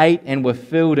they ate and were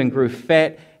filled and grew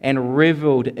fat and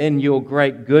reveled in your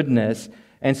great goodness.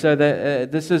 And so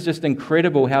this is just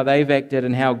incredible how they've acted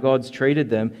and how God's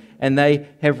treated them. And they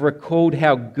have recalled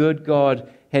how good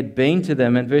God had been to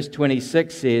them. And verse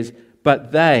 26 says,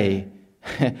 but they,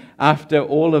 after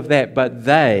all of that, but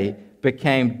they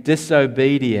became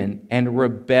disobedient and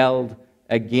rebelled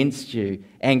against you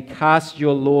and cast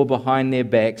your law behind their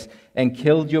backs and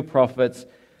killed your prophets,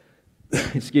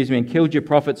 and killed your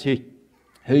prophets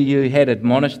who you had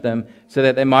admonished them so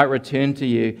that they might return to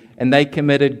you. And they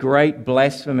committed great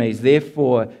blasphemies.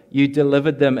 Therefore, you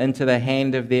delivered them into the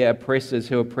hand of their oppressors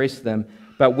who oppressed them.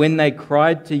 But when they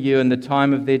cried to you in the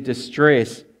time of their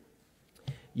distress,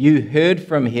 you heard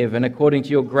from heaven according to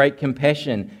your great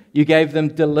compassion. You gave them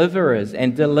deliverers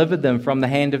and delivered them from the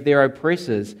hand of their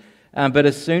oppressors. But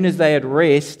as soon as they had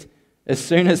rest, as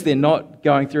soon as they're not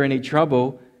going through any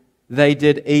trouble, they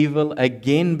did evil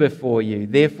again before you.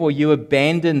 Therefore you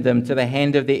abandoned them to the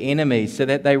hand of their enemies so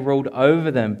that they ruled over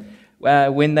them.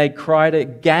 When they cried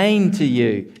again to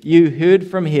you, you heard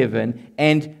from heaven,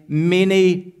 and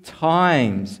many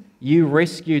times you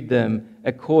rescued them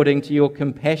according to your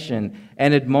compassion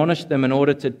and admonished them in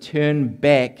order to turn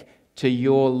back to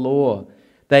your law.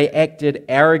 They acted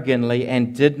arrogantly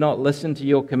and did not listen to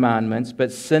your commandments,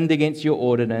 but sinned against your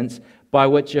ordinance, by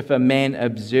which if a man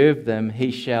observe them,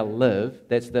 he shall live.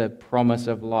 That's the promise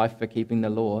of life for keeping the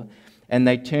law. And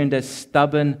they turned a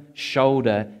stubborn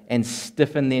shoulder and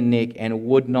stiffened their neck and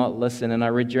would not listen. And I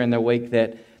read during the week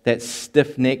that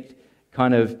stiff-necked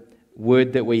kind of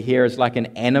word that we hear is like an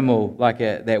animal,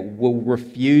 that will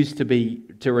refuse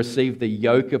to receive the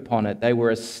yoke upon it. They were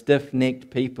a stiff-necked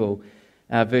people.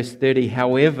 Verse 30,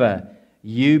 however,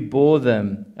 you bore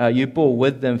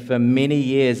with them for many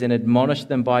years and admonished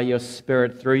them by your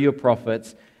Spirit through your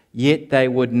prophets, yet they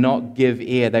would not give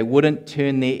ear. They wouldn't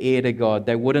turn their ear to God.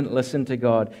 They wouldn't listen to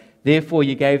God. Therefore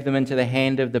you gave them into the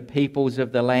hand of the peoples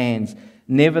of the lands.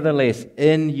 Nevertheless,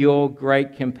 in your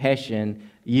great compassion,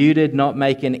 you did not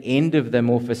make an end of them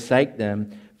or forsake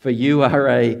them, for you are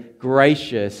a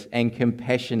gracious and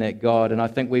compassionate God. And I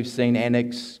think we've seen an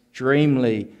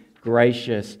extremely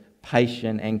gracious,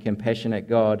 patient, and compassionate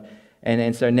God.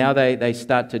 And so now they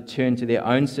start to turn to their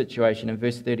own situation. In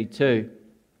verse 32,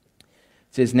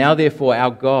 it says, now therefore our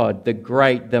God, the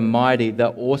great, the mighty, the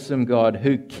awesome God,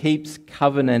 who keeps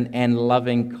covenant and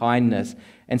loving kindness.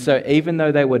 And so even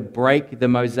though they would break the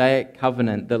Mosaic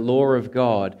covenant, the law of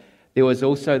God, there was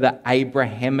also the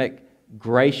Abrahamic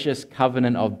gracious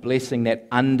covenant of blessing that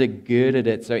undergirded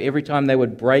it. So every time they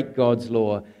would break God's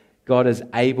law, God is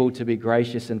able to be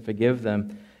gracious and forgive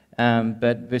them.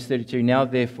 But verse 32, now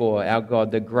therefore our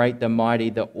God, the great, the mighty,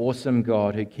 the awesome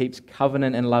God, who keeps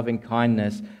covenant and loving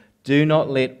kindness, do not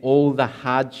let all the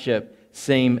hardship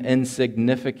seem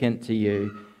insignificant to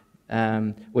you,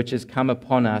 which has come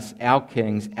upon us, our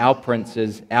kings, our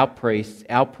princes, our priests,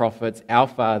 our prophets, our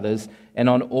fathers, and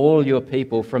on all your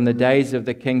people from the days of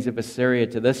the kings of Assyria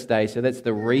to this day. So that's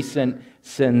the recent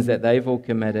sins that they've all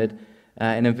committed.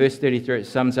 And in verse 33, it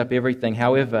sums up everything.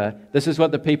 However, this is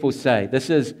what the people say. This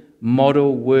is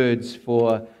model words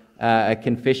for a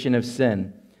confession of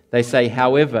sin. They say,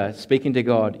 however, speaking to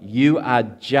God, you are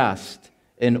just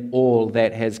in all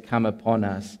that has come upon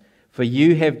us. For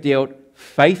you have dealt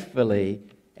faithfully,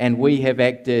 and we have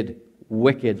acted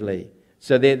wickedly.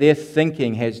 So their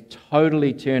thinking has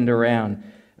totally turned around.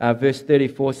 Verse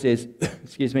 34 says,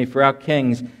 excuse me, for our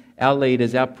kings, our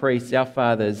leaders, our priests, our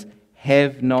fathers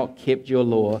have not kept your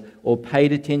law or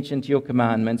paid attention to your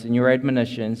commandments and your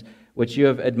admonitions, which you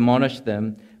have admonished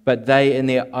them, but they in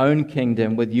their own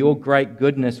kingdom, with your great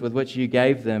goodness with which you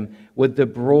gave them, with the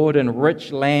broad and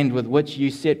rich land with which you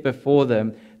set before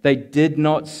them, they did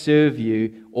not serve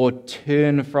you or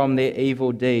turn from their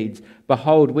evil deeds.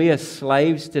 Behold, we are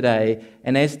slaves today,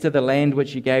 and as to the land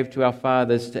which you gave to our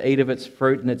fathers to eat of its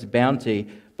fruit and its bounty,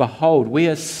 behold, we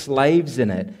are slaves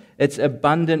in it. Its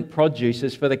abundant produce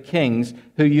is for the kings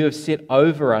who you have set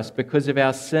over us because of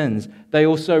our sins. They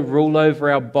also rule over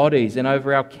our bodies and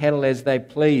over our cattle as they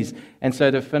please. And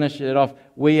so to finish it off,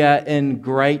 we are in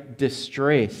great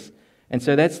distress. And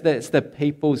so that's the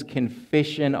people's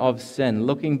confession of sin,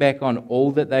 looking back on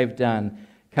all that they've done,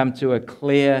 come to a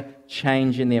clear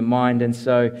change in their mind. And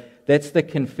so that's the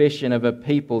confession of a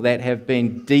people that have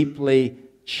been deeply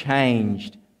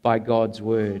changed by God's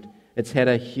word. It's had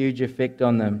a huge effect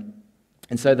on them.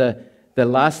 And so the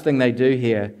last thing they do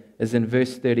here is in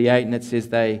verse 38, and it says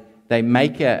they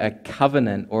make a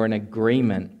covenant or an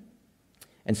agreement.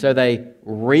 And so they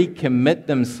recommit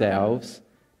themselves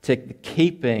to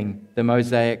keeping the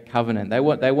Mosaic covenant. They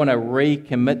want to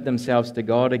recommit themselves to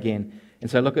God again. And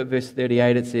so look at verse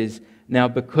 38, it says, now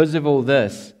because of all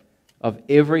this, of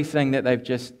everything that they've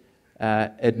just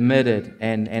admitted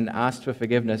and asked for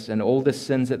forgiveness and all the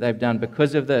sins that they've done,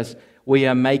 because of this, we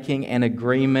are making an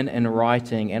agreement in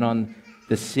writing, and on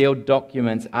the sealed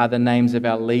documents are the names of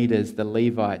our leaders, the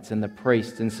Levites and the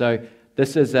priests. And so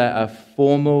this is a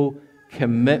formal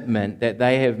commitment that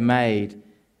they have made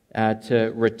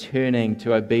to returning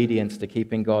to obedience, to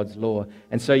keeping God's law.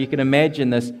 And so you can imagine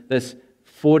this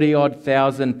 40-odd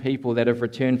thousand people that have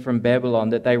returned from Babylon,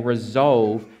 that they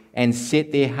resolve and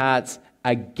set their hearts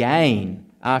again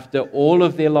after all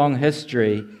of their long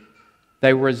history.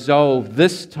 They resolve,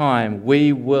 this time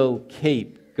we will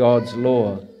keep God's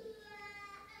law.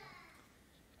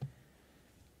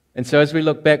 And so as we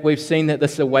look back, we've seen that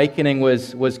this awakening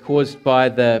was caused by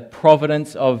the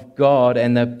providence of God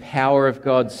and the power of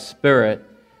God's Spirit.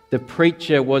 The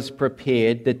preacher was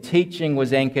prepared, the teaching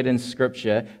was anchored in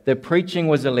Scripture, the preaching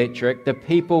was electric, the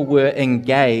people were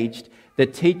engaged, the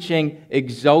teaching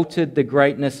exalted the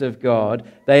greatness of God,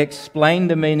 they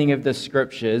explained the meaning of the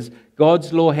Scriptures,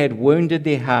 God's law had wounded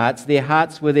their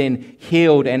hearts were then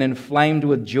healed and inflamed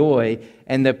with joy,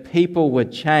 and the people were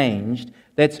changed.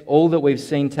 That's all that we've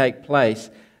seen take place.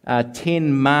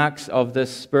 10 marks of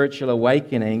this spiritual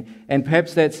awakening, and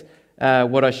perhaps that's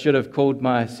what I should have called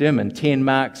my sermon, 10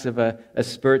 marks of a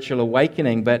spiritual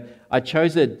awakening, but I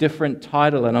chose a different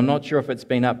title, and I'm not sure if it's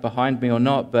been up behind me or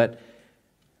not, but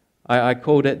I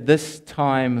called it, This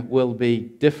Time Will Be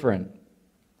Different.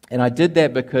 And I did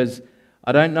that because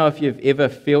I don't know if you've ever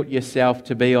felt yourself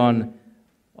to be on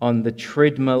the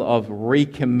treadmill of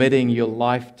recommitting your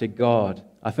life to God.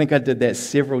 I think I did that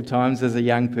several times as a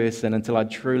young person until I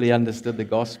truly understood the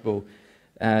gospel.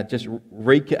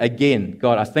 Again,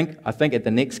 God, I think at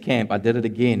the next camp I did it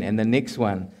again, and the next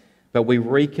one. But we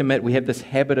recommit. We have this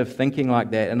habit of thinking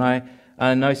like that, and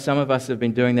I know some of us have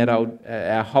been doing that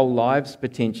our whole lives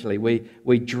potentially.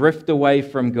 We drift away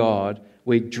from God,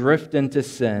 we drift into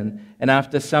sin, and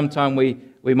after some time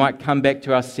we might come back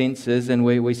to our senses and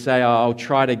we say, oh,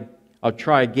 I'll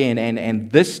try again,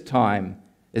 and this time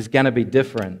is going to be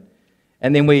different.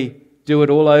 And then we do it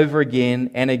all over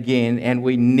again, and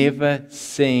we never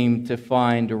seem to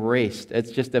find rest.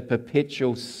 It's just a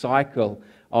perpetual cycle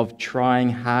of trying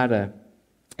harder.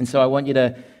 And so I want you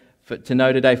to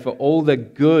know today, for all the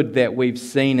good that we've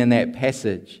seen in that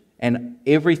passage, and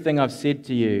everything I've said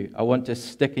to you, I want to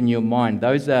stick in your mind.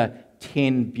 Those are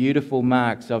 10 beautiful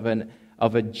marks of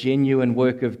a genuine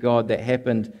work of God that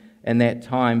happened in that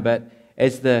time. But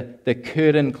as the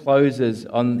curtain closes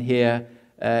on here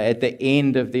at the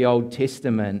end of the Old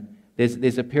Testament,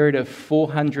 there's a period of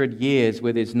 400 years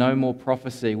where there's no more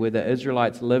prophecy, where the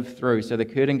Israelites live through. So the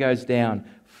curtain goes down,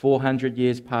 400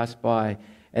 years pass by,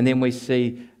 and then we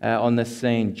see on the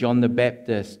scene John the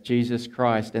Baptist, Jesus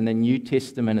Christ, and the New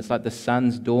Testament. It's like the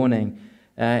sun's dawning,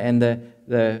 and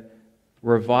the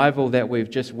revival that we've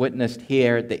just witnessed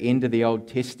here at the end of the Old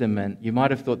Testament. You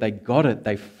might have thought they got it,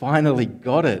 they finally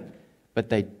got it, but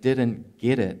they didn't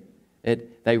get it.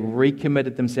 They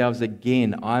recommitted themselves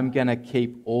again. I'm going to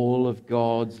keep all of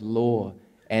God's law.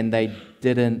 And they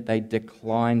didn't. They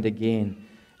declined again.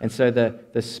 And so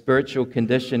the spiritual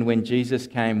condition when Jesus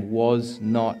came was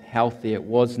not healthy. It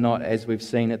was not, as we've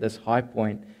seen at this high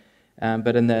point.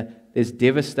 But in the there's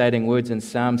devastating words in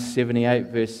Psalm 78,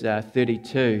 verse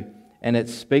 32, and it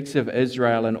speaks of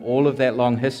Israel and all of that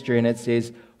long history, and it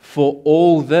says, for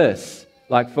all this,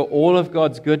 like for all of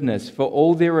God's goodness, for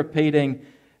all their repeating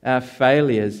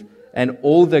failures, and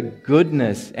all the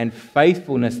goodness and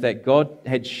faithfulness that God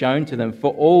had shown to them,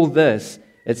 for all this,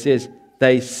 it says,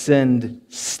 they sinned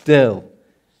still.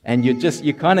 And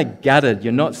you're kind of gutted.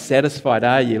 You're not satisfied,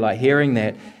 are you? Like hearing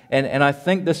that. And I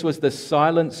think this was the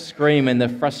silent scream and the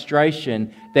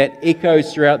frustration that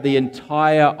echoes throughout the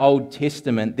entire Old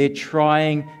Testament. They're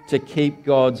trying to keep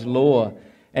God's law.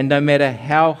 And no matter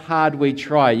how hard we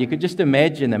try, you could just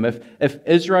imagine them. If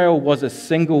Israel was a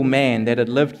single man that had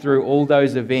lived through all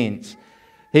those events,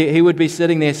 he would be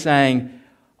sitting there saying,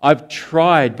 I've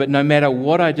tried, but no matter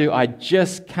what I do, I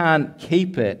just can't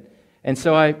keep it. And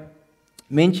so I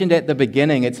mentioned at the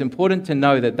beginning, it's important to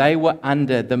know that they were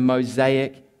under the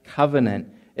Mosaic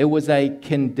covenant. It was a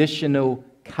conditional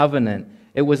covenant.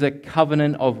 It was a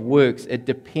covenant of works. It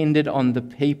depended on the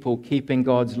people keeping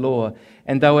God's law.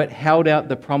 And though it held out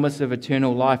the promise of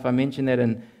eternal life, I mentioned that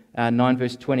in 9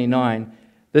 verse 29,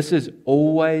 this is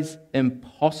always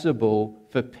impossible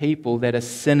for people that are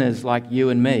sinners like you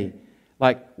and me.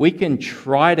 Like, we can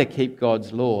try to keep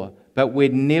God's law, but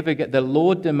we'd never get... The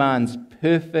Lord demands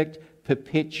perfect,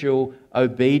 perpetual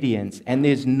obedience, and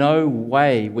there's no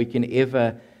way we can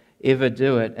ever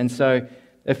do it. And so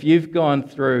if you've gone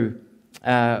through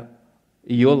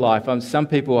your life, some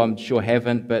people I'm sure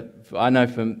haven't, but I know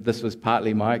this was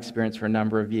partly my experience for a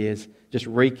number of years, just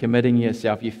recommitting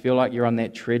yourself. You feel like you're on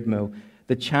that treadmill.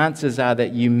 The chances are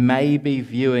that you may be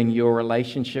viewing your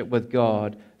relationship with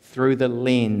God through the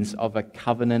lens of a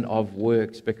covenant of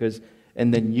works, because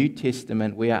in the New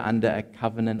Testament we are under a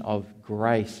covenant of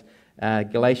grace.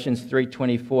 Galatians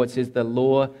 3:24, it says the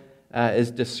law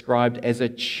is described as a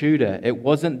tutor. It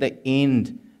wasn't the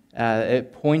end.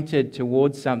 It pointed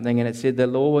towards something, and it said the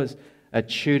law was a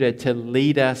tutor to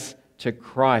lead us to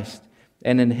Christ.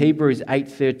 And in Hebrews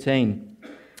 8:13,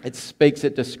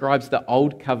 it describes the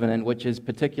old covenant, which is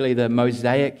particularly the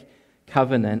Mosaic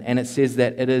covenant, and it says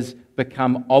that it has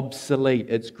become obsolete,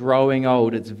 it's growing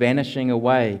old, it's vanishing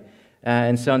away.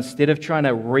 And so instead of trying to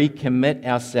recommit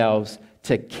ourselves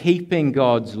to keeping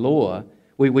God's law,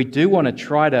 we do want to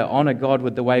try to honor God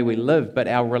with the way we live, but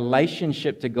our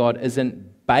relationship to God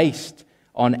isn't based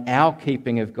on our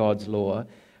keeping of God's law.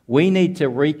 We need to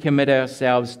recommit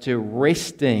ourselves to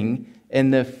resting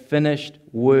in the finished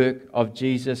work of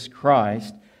Jesus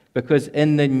Christ, because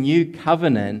in the new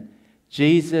covenant,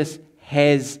 Jesus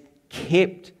has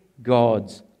kept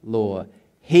God's law.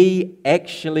 He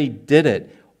actually did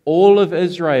it. All of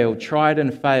Israel tried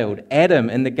and failed. Adam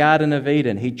in the Garden of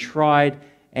Eden, he tried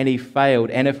and he failed.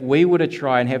 And if we were to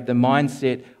try and have the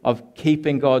mindset of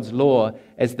keeping God's law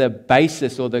as the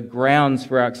basis or the grounds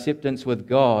for our acceptance with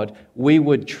God, we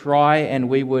would try and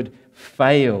we would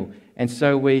fail. And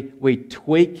so we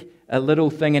tweak a little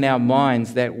thing in our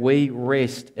minds that we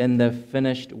rest in the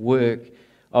finished work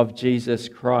of Jesus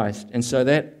Christ. And so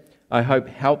that, I hope,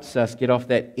 helps us get off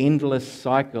that endless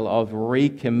cycle of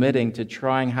recommitting to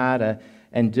trying harder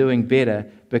and doing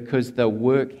better, because the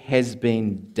work has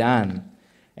been done.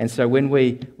 And so when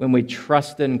we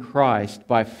trust in Christ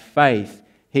by faith,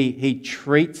 He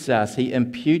treats us, He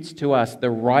imputes to us the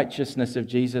righteousness of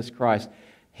Jesus Christ.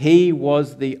 He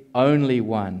was the only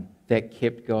one that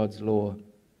kept God's law.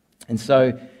 And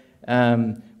so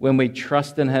when we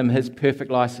trust in Him, His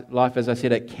perfect life, as I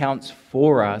said, it counts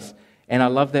for us. And I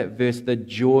love that verse, the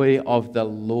joy of the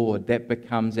Lord, that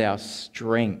becomes our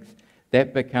strength.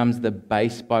 That becomes the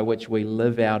base by which we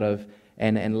live out of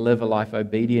and live a life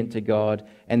obedient to God.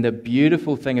 And the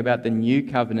beautiful thing about the new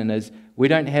covenant is we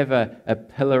don't have a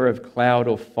pillar of cloud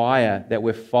or fire that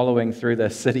we're following through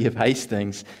the city of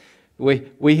Hastings.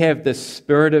 We have the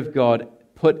Spirit of God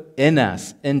put in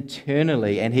us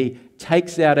internally, and He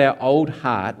takes out our old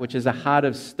heart, which is a heart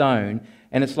of stone,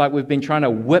 and it's like we've been trying to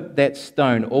whip that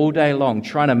stone all day long,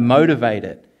 trying to motivate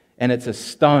it, and it's a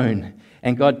stone.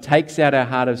 And God takes out our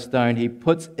heart of stone. He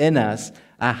puts in us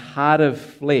a heart of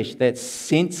flesh that's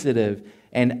sensitive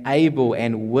and able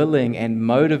and willing and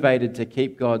motivated to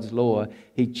keep God's law.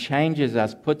 He changes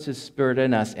us, puts His Spirit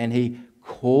in us, and He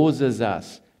causes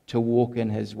us to walk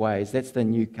in His ways. That's the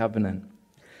new covenant.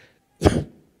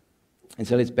 And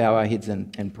so let's bow our heads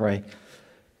and pray.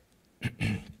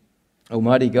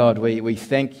 Almighty God, we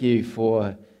thank You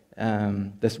for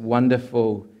this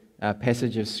wonderful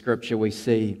passage of Scripture. We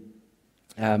see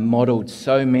modeled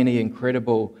so many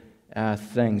incredible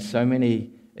things, so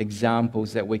many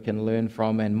examples that we can learn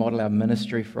from and model our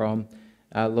ministry from.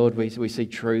 Lord, we see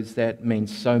truths that mean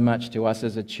so much to us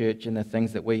as a church, and the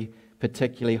things that we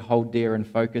particularly hold dear and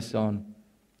focus on.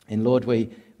 And Lord,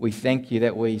 we thank you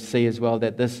that we see as well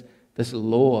that this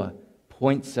law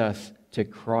points us to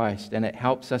Christ, and it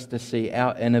helps us to see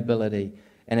our inability,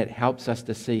 and it helps us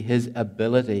to see His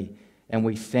ability. And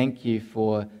we thank you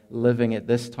for living at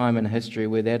this time in history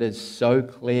where that is so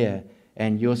clear,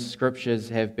 and your scriptures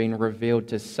have been revealed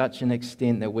to such an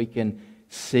extent that we can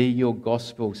see your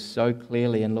gospel so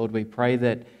clearly. And Lord, we pray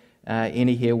that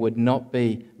any here would not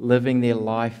be living their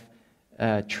life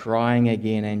trying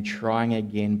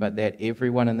again, but that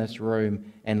everyone in this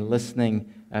room and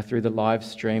listening through the live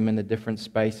stream and the different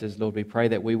spaces, Lord, we pray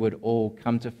that we would all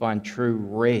come to find true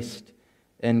rest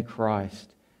in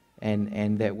Christ,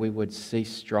 and that we would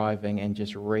cease striving and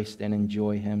just rest and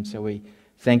enjoy Him. So we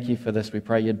thank you for this. We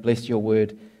pray you'd bless your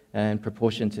word in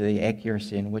proportion to the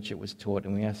accuracy in which it was taught,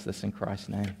 and we ask this in Christ's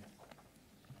name.